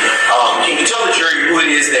behind you, can you tell the jury who it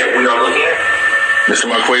is that we are looking at? Mr.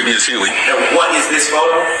 Marquavius Huey. And what is this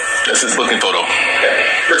photo? That's his booking photo. Okay.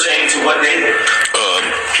 Pertaining to what date?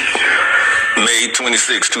 May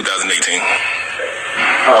 26, 2018.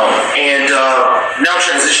 And now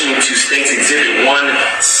transitioning to State's Exhibit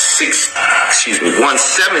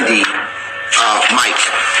 170, Mike.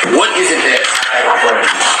 What is it that I have in front of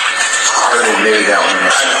you? I already admitted that one.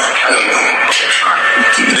 I don't know.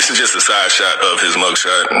 This is just a side shot of his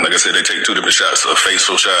mugshot. Like I said, they take two different shots, a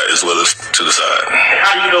facial shot as well as to the side.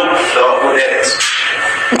 How do you know what that is?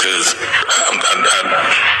 Because I'm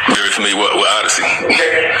very familiar with Odyssey.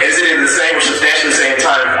 Okay. Is it in the same or substantially the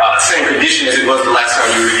same condition as it was the last time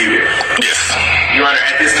you reviewed it? Yes. Your Honor,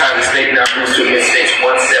 at this time, the State now moves to admit State's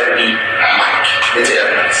 170 Mike into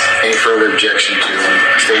evidence. Any further objection to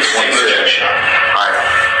State's 170? All right.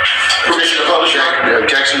 Permission to publish, Your Honor? The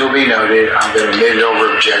objection will be noted. I'm going to admit it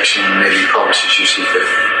over objection and maybe publish as you see fit.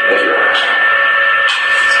 Thank you, Your Honor.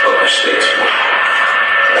 Publish State's 170.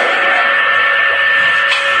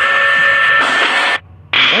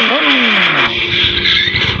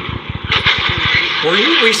 Were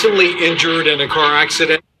you recently injured in a car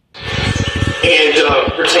accident? And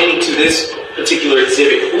pertaining to this particular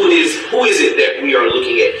exhibit, who is it that we are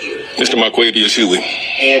looking at here? Mr. Marquavius Huey.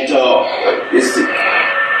 And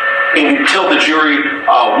can you tell the jury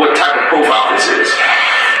what type of profile this is?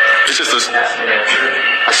 It's just a...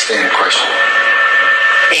 I stand in question.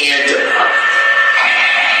 And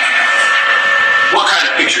what kind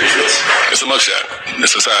of picture is this? It's a mugshot.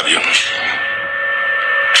 It's a side view.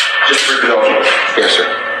 Just for indulgence. Yes, sir.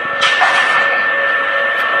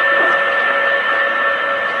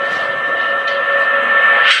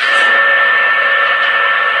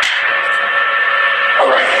 All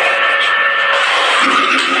right.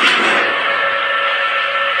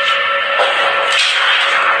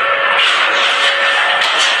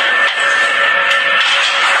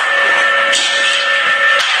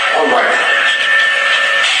 All right.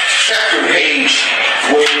 Captain Page,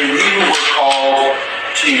 when you were called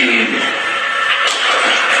to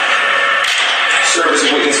serve as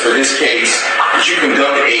a witness for this case, did you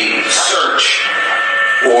conduct a search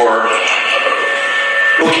for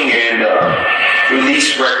booking and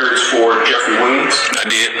release records for Jeffrey Williams? I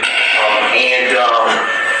did. And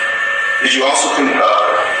did you also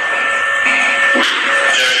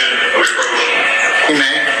Hey,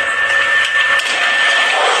 man.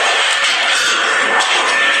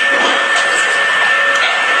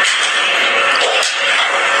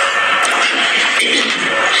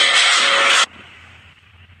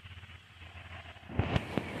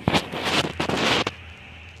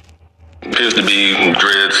 Appears to be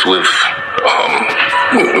dreads with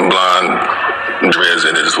blonde dreads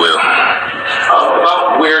in it as well.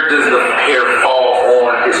 about where does the hair fall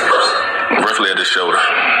on his person? Roughly at his shoulder.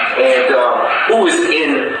 And who is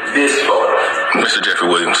in this photo? Mr. Jeffrey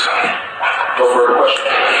Williams. No further questions.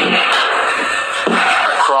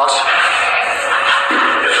 Cross.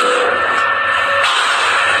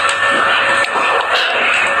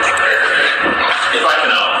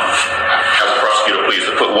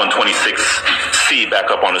 26C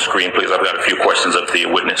back up on the screen, please? I've got a few questions of the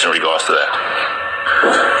witness in regards to that.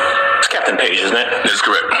 It's Captain Page, isn't it? That's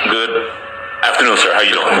correct. Good afternoon, sir. How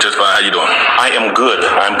you doing? Just fine. How you doing? I am good.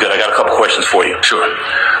 I got a couple questions for you. Sure.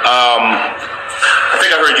 I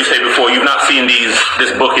think I heard you say before you've not seen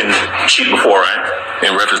this booking sheet before, right?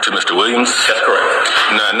 In reference to Mr. Williams? That's correct.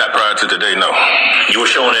 No, not prior to today, no. You were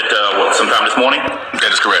showing it, sometime this morning? That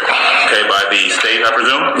is correct. Okay, by the state, I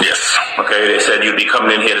presume? Yes. Okay, they said you'd be coming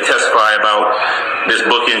in here to testify about this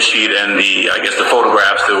booking sheet and the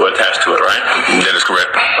photographs that were attached to it, right? That is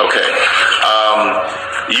correct. Okay.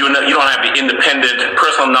 You don't have the independent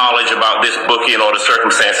personal knowledge about this booking or the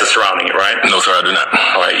circumstances surrounding it, right? No, sir, I do not.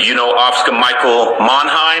 All right. You know Officer Michael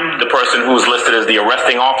Monheim, the person who's listed as the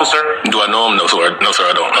arresting officer? Do I know him? No, sir,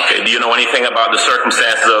 I don't. Okay. Do you know anything about the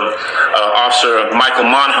circumstances of Officer Michael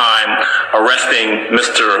Monheim arresting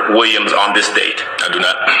Mr. Williams on this date? I do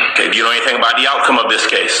not. Okay. Do you know anything about the outcome of this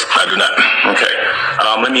case? I do not. Okay.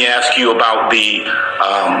 Let me ask you about the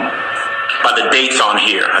dates on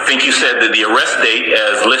here. I think you said that the arrest date,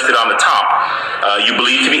 as listed on the top, you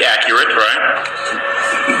believe to be accurate, right?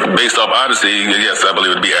 Based off Odyssey, yes, I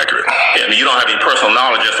believe it to be accurate. Yeah, I mean, you don't have any personal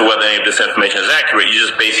knowledge as to whether any of this information is accurate. You're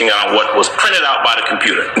just basing it on what was printed out by the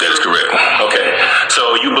computer. That is correct. Okay.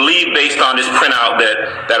 So you believe, based on this printout,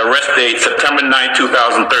 that arrest date, September 9,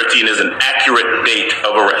 2013, is an accurate date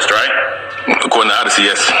of arrest, right? According to Odyssey,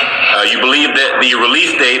 yes. You believe that the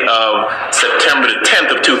release date of September the 10th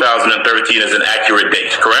of 2013 is an accurate date,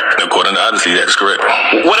 correct? According to Odyssey, that is correct.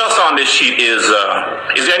 What else on this sheet is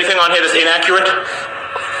there anything on here that's inaccurate?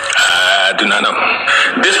 I do not know.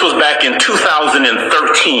 This was back in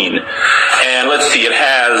 2013, and let's see, it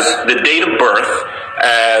has the date of birth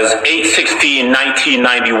as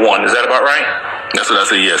 8/16/1991. Is that about right? That's what I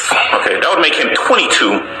say, yes. Okay, that would make him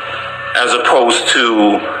 22 as opposed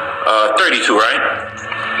to 32, right?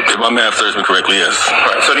 If my math serves me correctly, yes.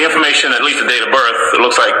 Right, so the information, at least the date of birth, it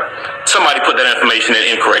looks like somebody put that information in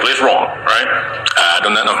incorrectly. It's wrong, right? I do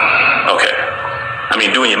not know. Okay. I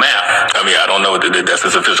mean, doing your math. I mean, I don't know if that's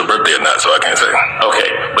his official birthday or not, so I can't say. Okay,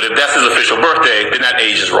 but if that's his official birthday, then that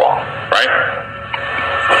age is wrong, right?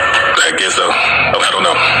 I guess so. Okay. I don't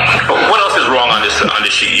know. What else is wrong on this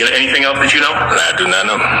sheet? Anything else that you know? I do not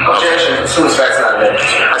know. Objection. As soon as facts not available.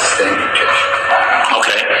 I sustain.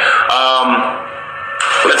 Okay.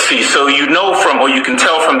 Let's see. So you know or you can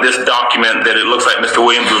tell from this document that it looks like Mr.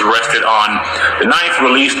 Williams was arrested on the 9th,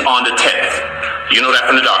 released on the 10th. You know that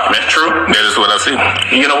from the document, true? That is what I see.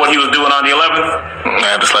 You know what he was doing on the 11th? I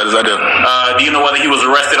have the slightest idea. Do you know whether he was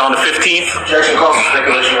arrested on the 15th? Objection. Calls for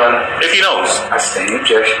speculation, Your Honor. If he knows. I sustain the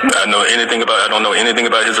objection. I don't know anything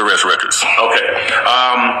about his arrest records. Okay.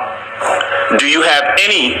 Do you have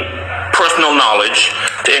any personal knowledge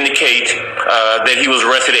to indicate that he was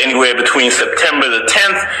arrested anywhere between September the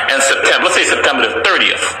 10th and let's say September the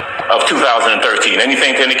 30th of 2013?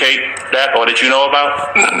 Anything to indicate that or that you know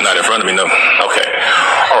about? Not in front of me, no. Okay.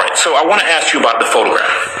 All right. So I want to ask you about the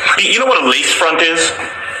photograph. You know what a lace front is?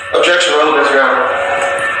 Objection. Relevance, Your Honor.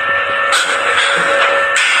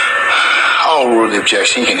 I'll rule the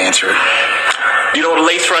objection. You can answer it. Do you know what a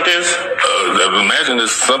lace front is? I imagine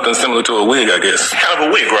it's something similar to a wig, I guess. Kind of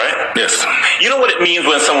a wig, right? Yes. You know what it means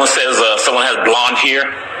when someone says someone has blonde hair?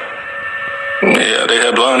 Yeah, they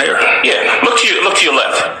have blonde hair. Yeah. Look to your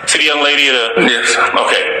left. See the young lady? Yes.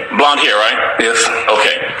 Okay. Blonde hair, right? Yes.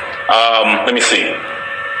 Okay. Let me see.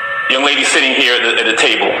 Young lady sitting here at the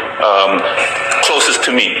table, closest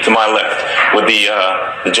to me, to my left, with the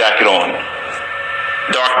jacket on.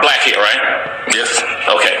 Dark black hair, right? Yes.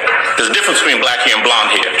 Okay. There's a difference between black hair and blonde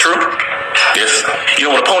hair, true? Yes. You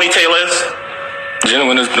know what a ponytail is?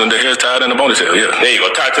 Generally, when the hair is tied in a ponytail, yeah. There you go,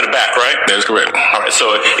 tied to the back, right? That is correct. All right,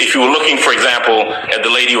 so if you were looking, for example, at the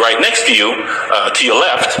lady right next to you, to your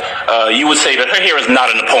left, you would say that her hair is not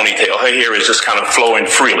in a ponytail. Her hair is just kind of flowing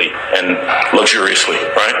freely and luxuriously,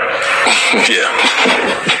 right? Yeah.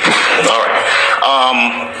 All right.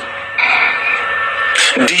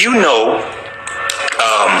 Do you know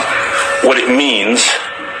what it means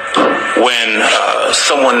when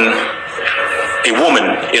a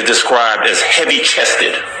woman is described as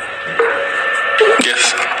heavy-chested?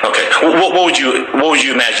 Yes. Okay. What would you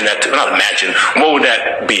imagine that to? Not imagine. What would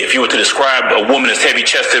that be if you were to describe a woman as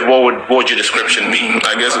heavy-chested? What would your description be?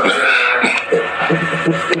 I guess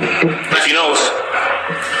if he knows,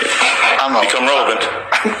 become relevant.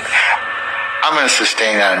 I'm going to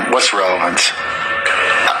sustain that. What's relevance?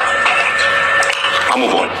 I'll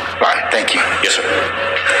move on. All right. Thank you. Yes, sir.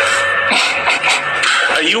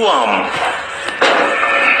 You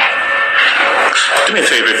do me a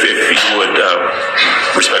favor if you would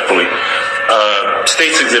respectfully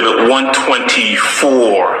State's Exhibit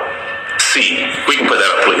 124C. We can put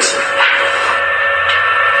that up, please.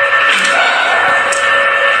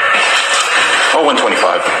 Or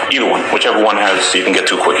 125, either one, whichever one has you can get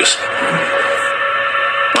to quickest.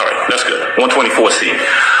 All right, that's good. 124C.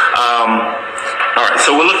 All right,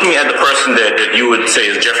 so we're looking at the person that you would say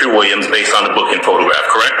is Jeffrey Williams based on the book and photograph,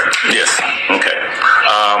 correct? Yes. Okay.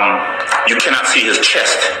 You cannot see his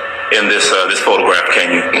chest in this photograph,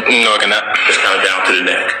 can you? No, I cannot. Just kind of down to the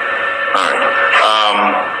neck. All right.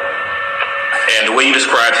 And the way you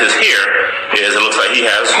described his hair is it looks like he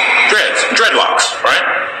has dreadlocks, right?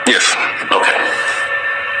 Yes. Okay.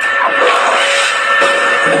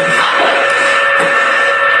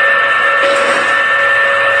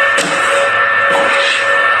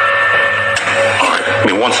 All right.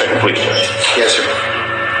 Give me 1 second, please. Yes, sir.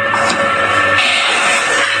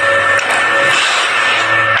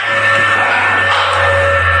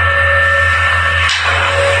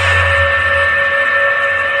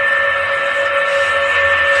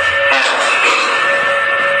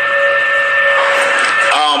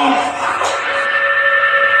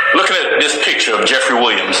 Looking at this picture of Jeffrey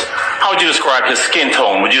Williams, how would you describe his skin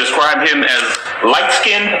tone? Would you describe him as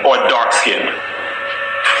light-skinned or dark-skinned?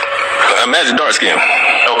 I imagine dark skin.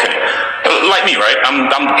 Okay. Like me, right?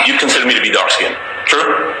 You consider me to be dark-skinned.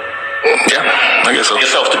 True? Yeah, I guess so.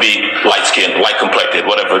 Yourself to be light-skinned, light-complected,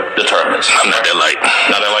 whatever the term is. I'm not that light.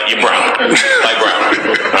 Not that light. You're brown. Light brown.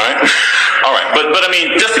 All right? All right. But I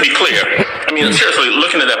mean, just to be clear, I mean, seriously,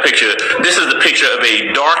 looking at that picture, this is the picture of a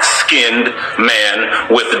dark-skinned man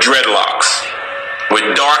with dreadlocks.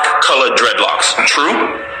 With dark-colored dreadlocks.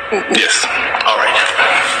 True? Yes. All right.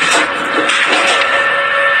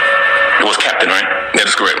 It was Captain, right? That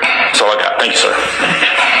is correct. That's all I got. Thank you, sir.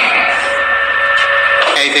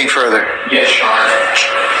 Anything further? Yes, Sean.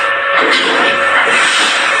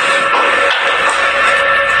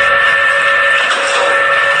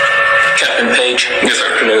 Captain Page. Yes, sir.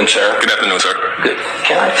 Good afternoon, sir. Good afternoon, sir. Good.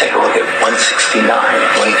 Can I take a look at 169,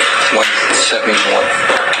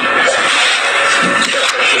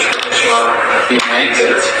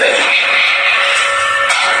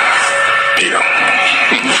 171? Yeah.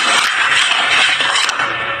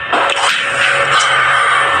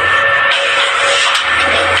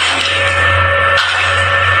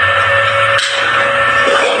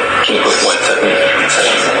 Can you put 170?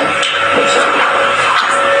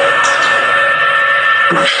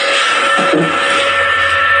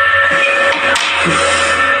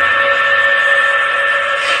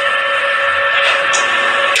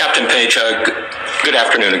 Captain Page, good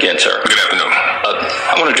afternoon again, sir. Good afternoon.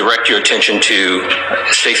 I want to direct your attention to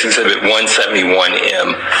State's Exhibit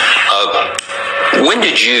 171M. When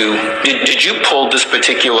did you pull this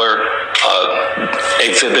particular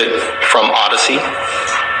exhibit from Odyssey?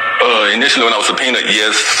 Initially, when I was subpoenaed,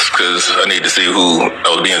 yes, because I needed to see who I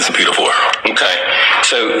was being subpoenaed for. Okay.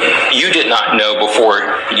 So you did not know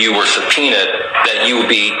before you were subpoenaed that you would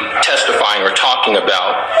be testifying or talking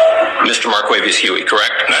about Mr. Marquavius Huey,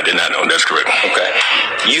 correct? I did not know. That's correct. Okay.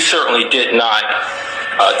 You certainly did not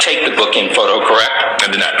take the book in photo, correct?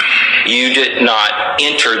 I did not. You did not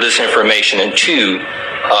enter this information into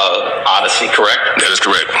Odyssey, correct? That is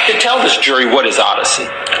correct. Tell this jury, what is Odyssey?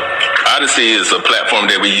 Odyssey is a platform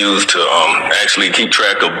that we use to actually keep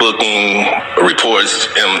track of booking reports,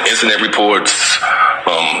 incident reports,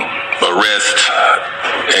 arrest,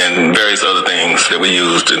 and various other things that we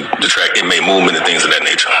use to track inmate movement and things of that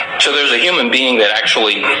nature. So there's a human being that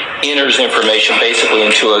actually enters information basically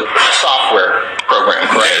into a software program,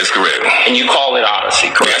 correct? That is correct. And you call it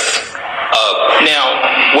Odyssey, correct? Yes.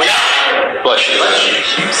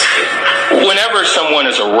 Whenever someone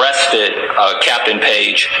is arrested, Captain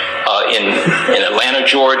Page, in Atlanta,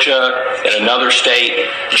 Georgia, in another state,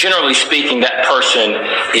 generally speaking, that person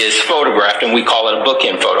is photographed, and we call it a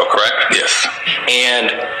bookend photo, correct? Yes. And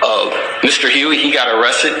Mr. Huey, he got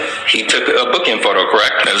arrested. He took a bookend photo,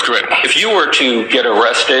 correct? That is correct. If you were to get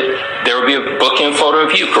arrested, there would be a bookend photo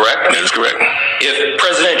of you, correct? That is correct. If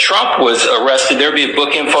President Trump was arrested, there would be a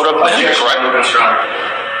bookend photo of him, correct?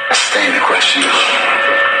 Stay in the question.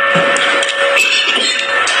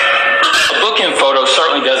 A bookend photo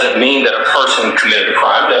certainly doesn't mean that a person committed a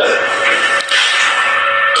crime, does it?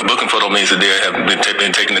 A booking photo means that they have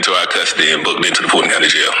been taken into our custody and booked into the Fulton County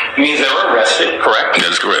Jail. It means they were arrested, correct?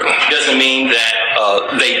 That is correct. Doesn't mean that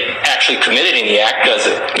they actually committed any act, does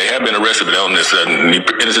it? They have been arrested, but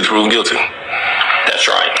innocent proven guilty. That's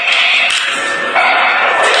right.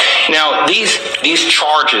 Now, these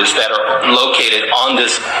charges that are located on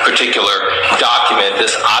this particular document,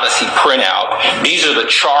 this Odyssey printout, these are the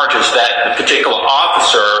charges that the particular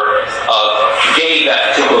officer gave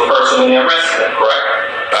that particular person when they arrested him,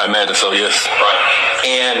 correct? I imagine so, yes. Right.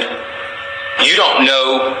 And you don't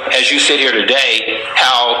know, as you sit here today,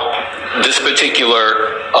 how this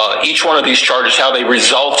particular, each one of these charges, how they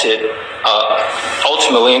resulted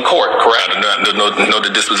ultimately in court, correct? I do not know the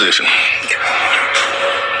disposition.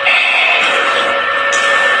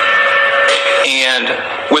 And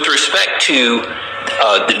with respect to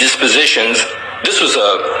the dispositions, this was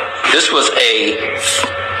a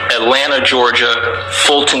Atlanta, Georgia,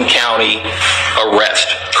 Fulton County arrest,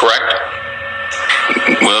 correct?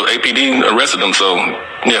 Well, APD arrested them, so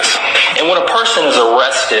yes. And when a person is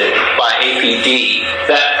arrested by APD,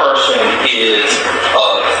 that person is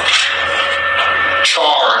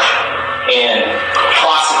charged and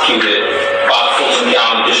prosecuted by the Fulton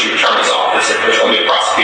County District Attorney's Office. If there's going to be a prosecution